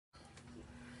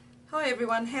Hi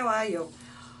everyone, how are you?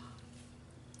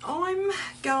 I'm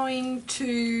going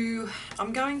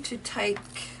to take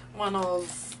one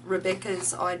of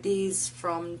Rebecca's ideas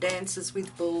from Dances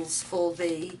with Bulls for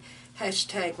the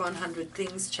hashtag 100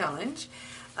 Things challenge,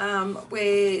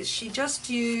 where she just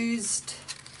used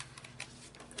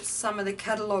some of the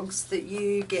catalogues that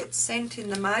you get sent in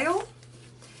the mail,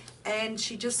 and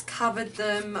she just covered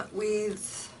them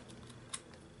with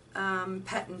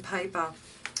pattern paper.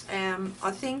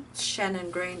 I think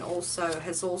Shannon Green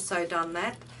has also done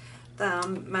that,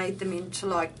 made them into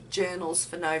like journals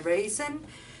for no reason.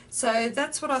 So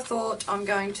that's what I thought I'm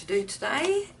going to do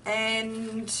today,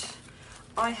 and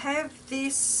I have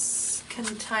this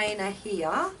container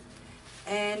here,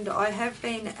 and I have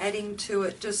been adding to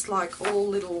it just like all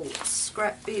little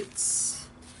scrap bits,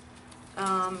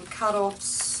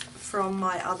 cut-offs from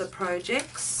my other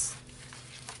projects,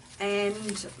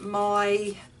 and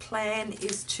my plan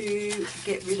is to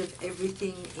get rid of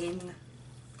everything in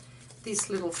this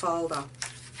little folder.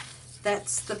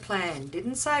 That's the plan.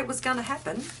 Didn't say it was going to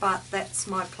happen, but that's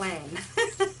my plan.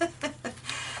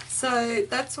 So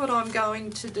that's what I'm going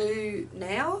to do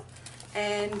now,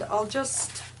 and I'll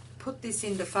just put this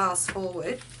into fast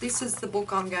forward. This is the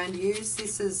book I'm going to use.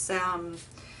 This is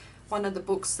one of the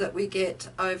books that we get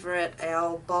over at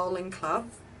our bowling club,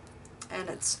 and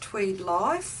it's Tweed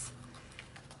Life.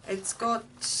 It's got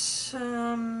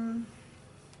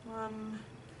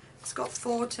it's got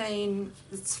 15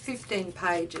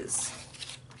 pages,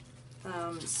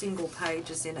 single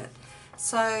pages in it.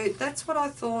 So that's what I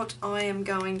thought I am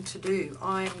going to do.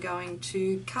 I am going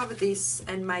to cover this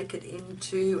and make it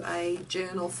into a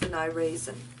journal for no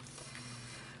reason.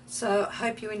 So I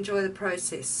hope you enjoy the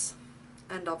process.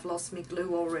 And I've lost my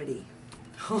glue already.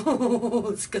 Oh,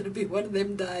 it's going to be one of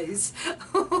them days.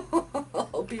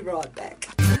 I'll be right back.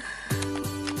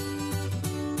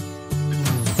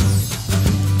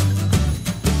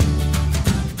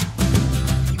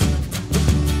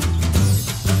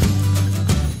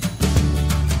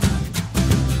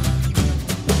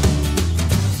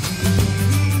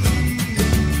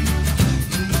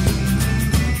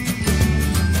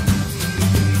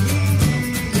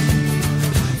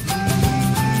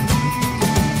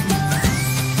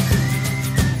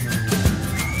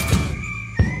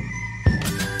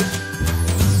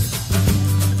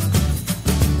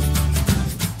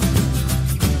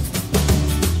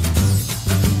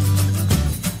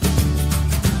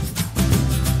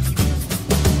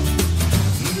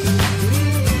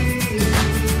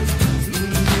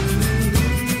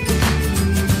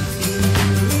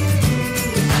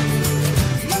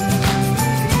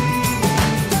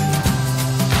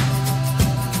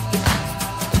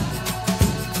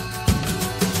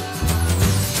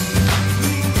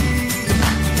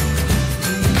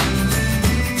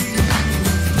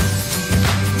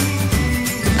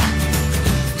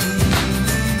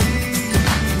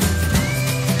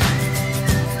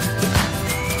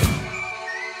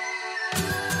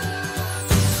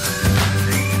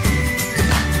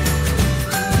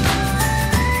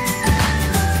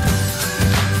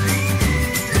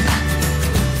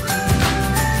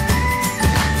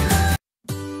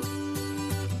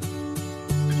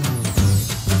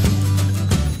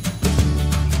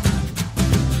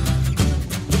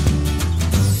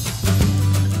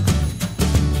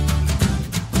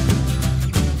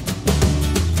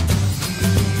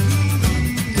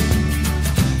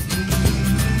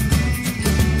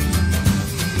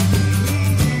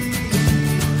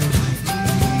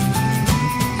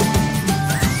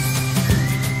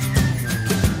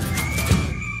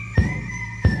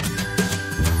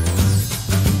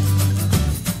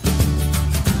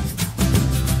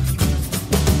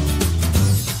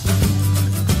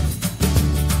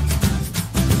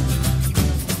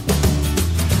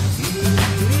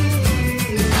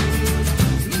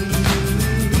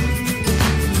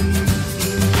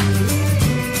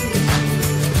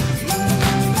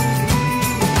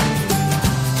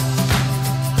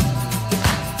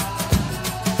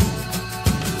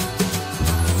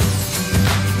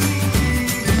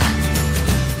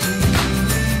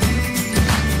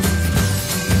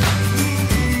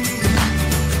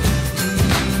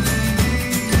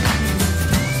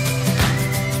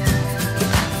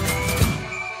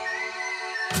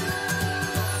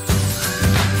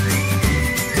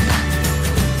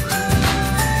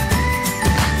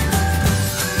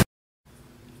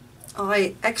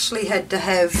 I actually had to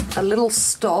have a little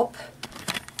stop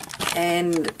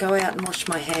and go out and wash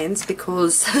my hands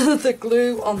because the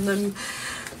glue on them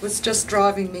was just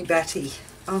driving me batty.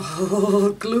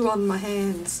 Oh, glue on my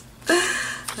hands.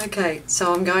 Okay,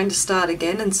 so I'm going to start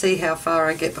again and see how far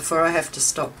I get before I have to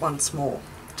stop once more.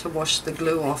 to wash the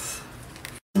glue off.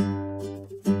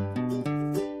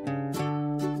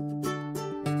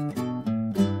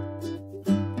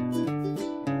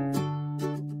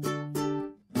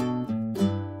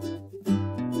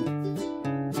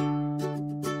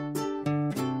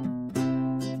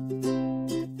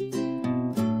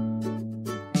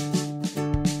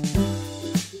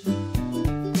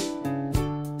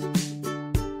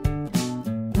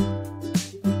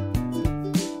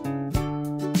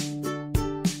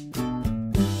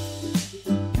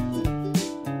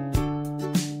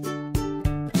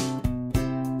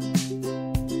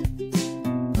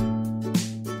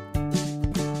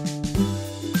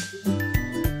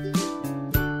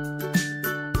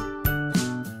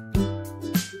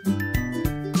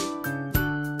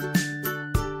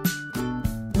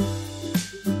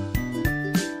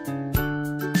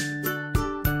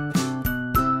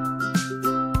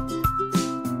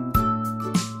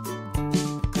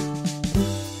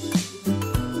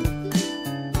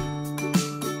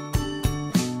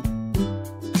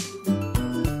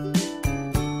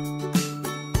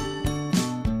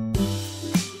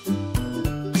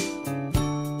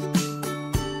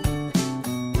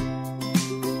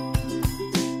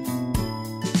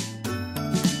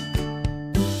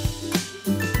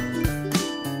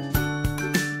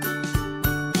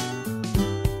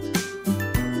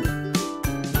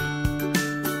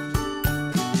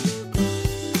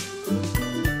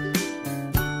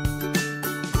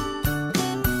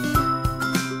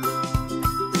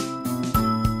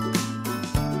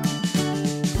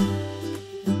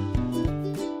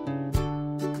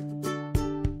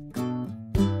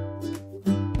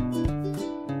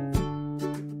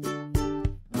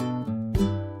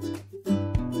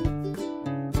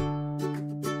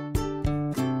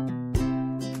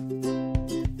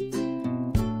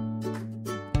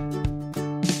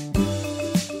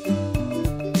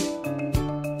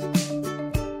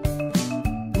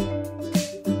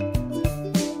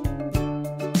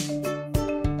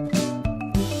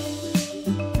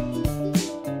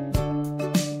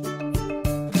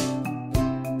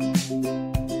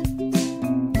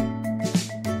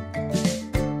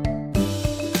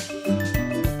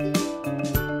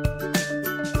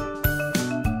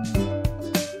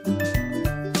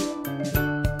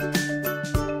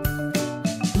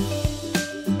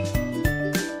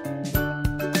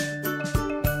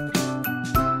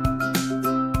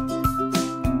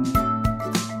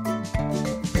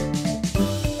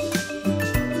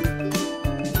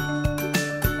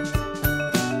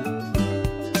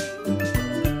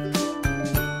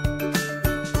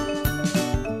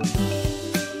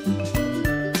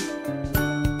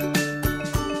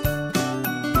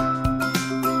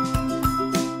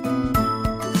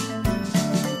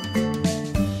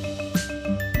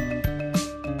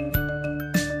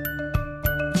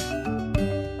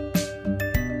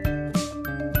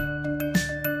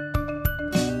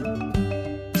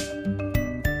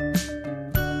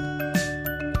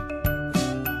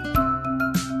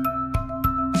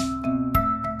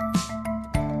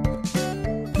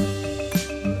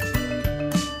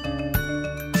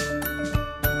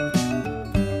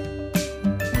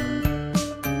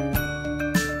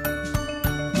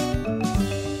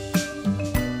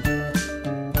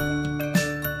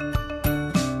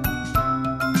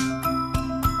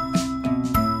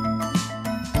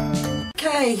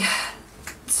 Okay,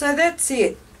 so that's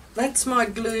it. That's my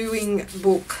gluing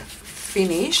book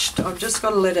finished. I've just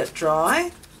got to let it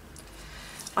dry.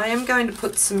 I am going to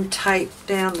put some tape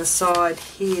down the side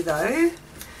here though,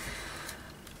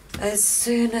 as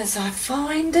soon as I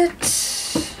find it.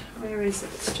 Where is it?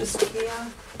 It's just here,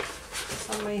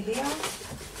 somewhere here.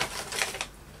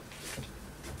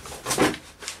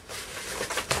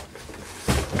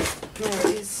 There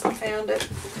it is, I found it.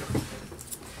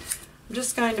 I'm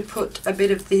just going to put a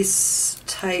bit of this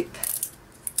tape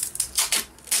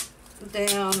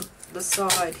down the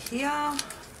side here,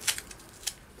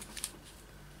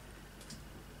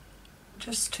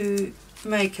 just to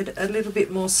make it a little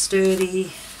bit more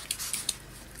sturdy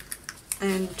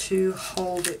and to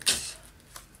hold it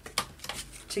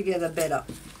together better.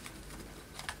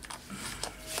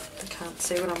 I can't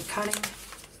see what I'm cutting.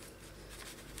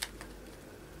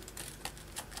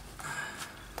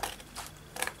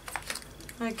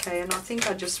 Okay, and I think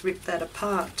I just ripped that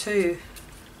apart too.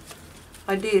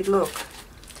 I did, look.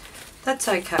 That's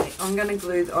okay.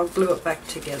 I'll glue it back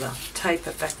together, tape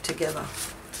it back together.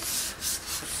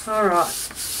 Alright.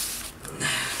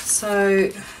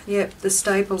 So, yep, the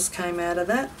staples came out of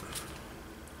that.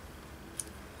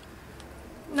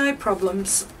 No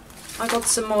problems. I got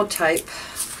some more tape.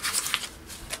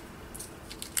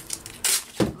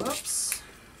 Oops.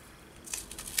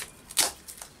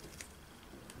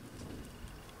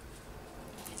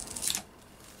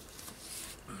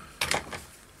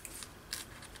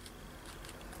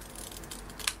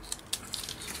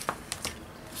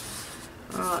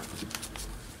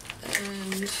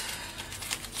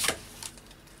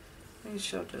 Maybe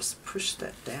I'll just push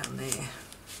that down there.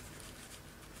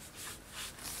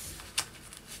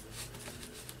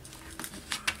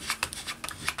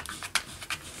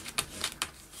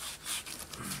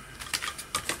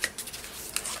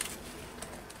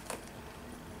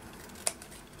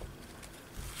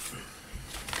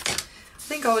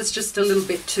 I think I was just a little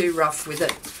bit too rough with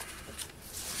it.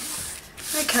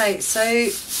 Okay, so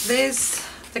there's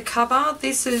the cover.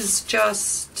 This is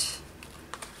just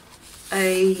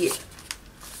a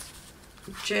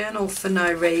journal for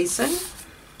no reason,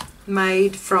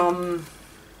 made from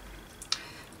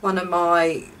one of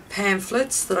my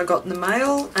pamphlets that I got in the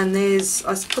mail, and there's,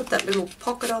 I put that little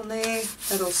pocket on there,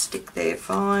 that'll stick there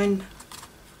fine.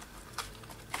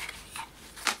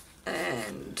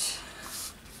 And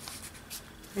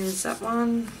there's that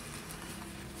one.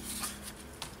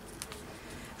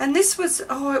 And this was,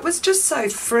 oh, it was just so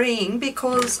freeing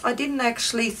because I didn't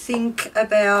actually think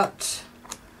about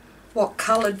what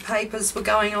coloured papers were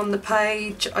going on the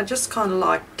page. I just kind of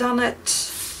like done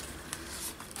it.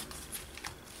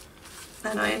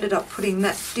 And I ended up putting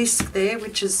that disc there,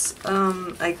 which is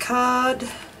a card.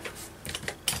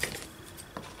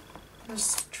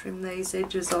 Just trim these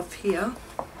edges off here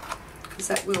because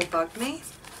that will bug me.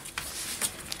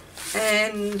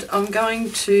 And I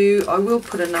will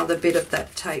put another bit of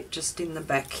that tape just in the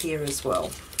back here as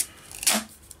well.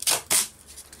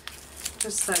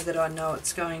 Just so that I know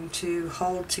it's going to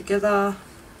hold together.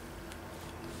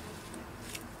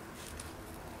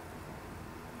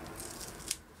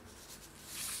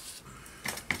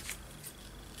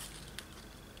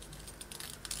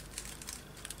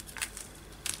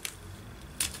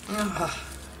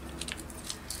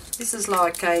 This is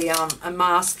like a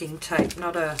masking tape,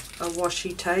 not a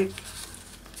washi tape.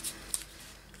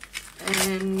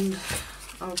 And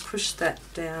I'll push that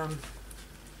down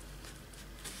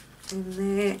in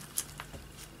there,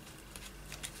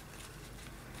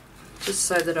 just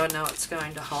so that I know it's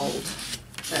going to hold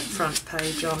that front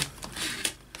page on.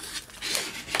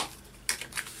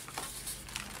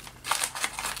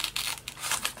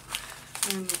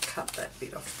 And cut that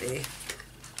bit off there.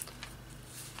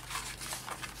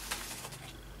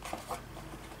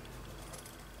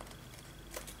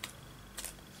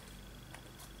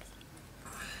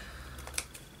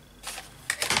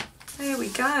 There we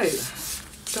go.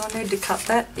 Do I need to cut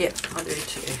that? Yep, I do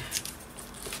too.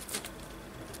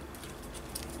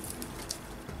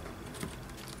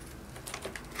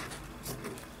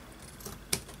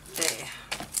 There,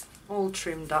 all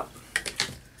trimmed up.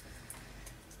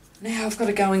 Now I've got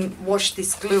to go and wash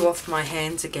this glue off my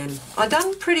hands again. I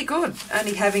done pretty good,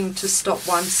 only having to stop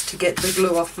once to get the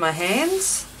glue off my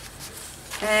hands.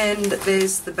 And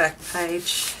there's the back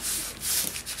page.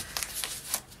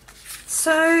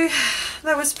 So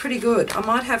that was pretty good. I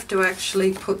might have to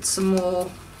actually put some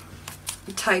more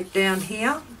tape down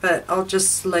here, but I'll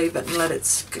just leave it and let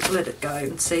it go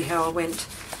and see how I went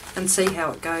and see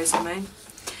how it goes, I mean.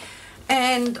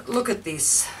 And look at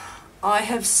this. I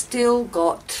have still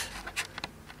got,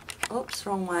 oops,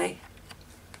 wrong way.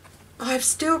 I've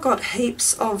still got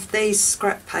heaps of these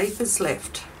scrap papers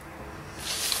left.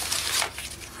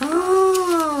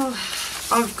 Oh,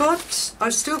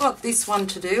 I've still got this one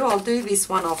to do. I'll do this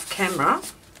one off camera.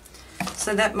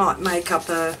 So that might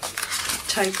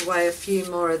take away a few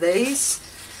more of these.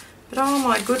 But oh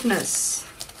my goodness.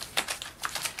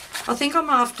 I think I'm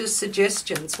after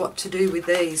suggestions what to do with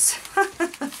these.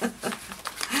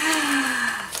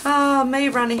 Oh, me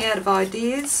running out of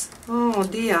ideas. Oh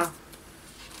dear.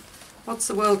 What's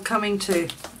the world coming to?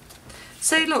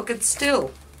 See, look, it's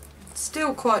still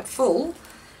quite full,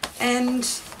 and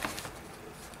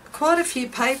quite a few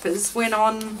papers went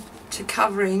on to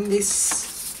covering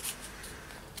this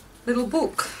little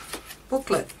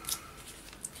booklet.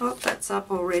 Oh, that's up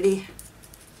already.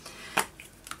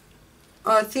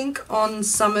 I think on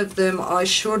some of them I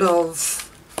should have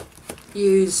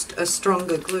used a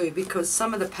stronger glue because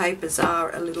some of the papers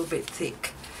are a little bit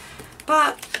thick.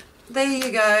 But there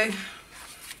you go.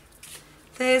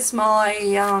 There's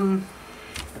my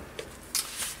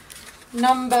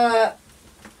number,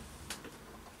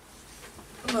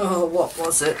 oh, what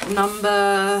was it?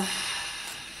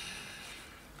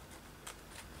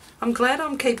 I'm glad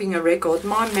I'm keeping a record.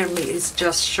 My memory is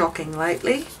just shocking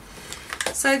lately.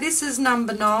 So this is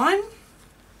number 9,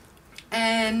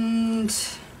 and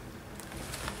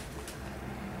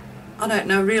I don't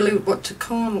know really what to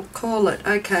call it.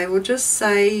 Okay, we'll just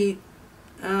say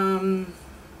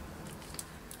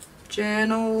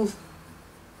journal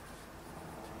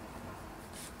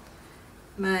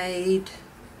made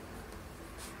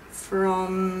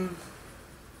from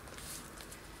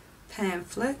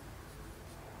pamphlet.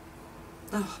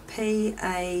 Oh,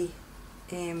 P-A-M-P-H.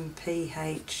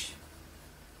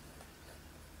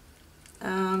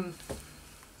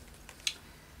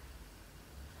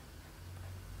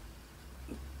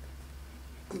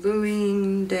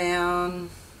 Gluing down.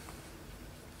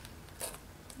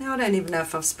 Now I don't even know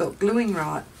if I've spelt gluing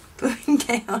right. Gluing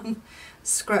down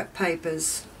scrap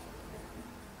papers.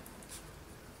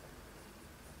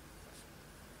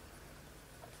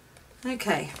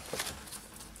 Okay.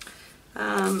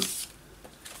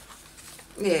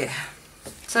 Yeah.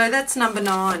 So that's number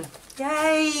 9.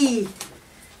 Yay!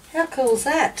 How cool is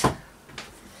that?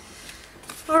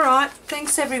 Alright,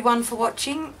 thanks everyone for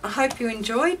watching. I hope you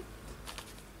enjoyed.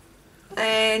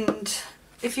 And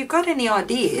if you've got any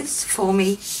ideas for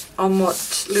me on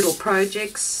what little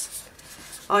projects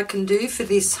I can do for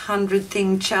this 100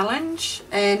 thing challenge,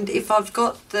 and if I've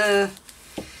got the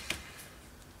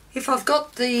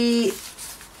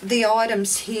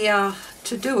items here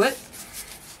to do it,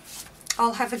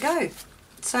 I'll have a go.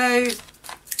 So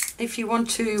if you want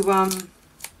to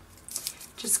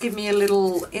just give me a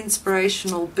little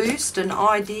inspirational boost, an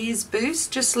ideas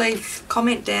boost, just leave a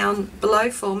comment down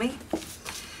below for me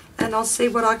and I'll see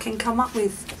what I can come up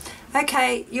with.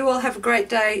 Okay, you all have a great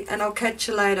day and I'll catch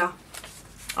you later.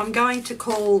 I'm going to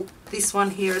call this one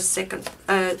here a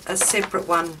separate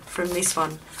one from this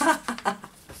one.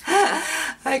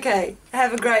 Okay,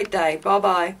 have a great day. Bye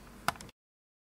bye.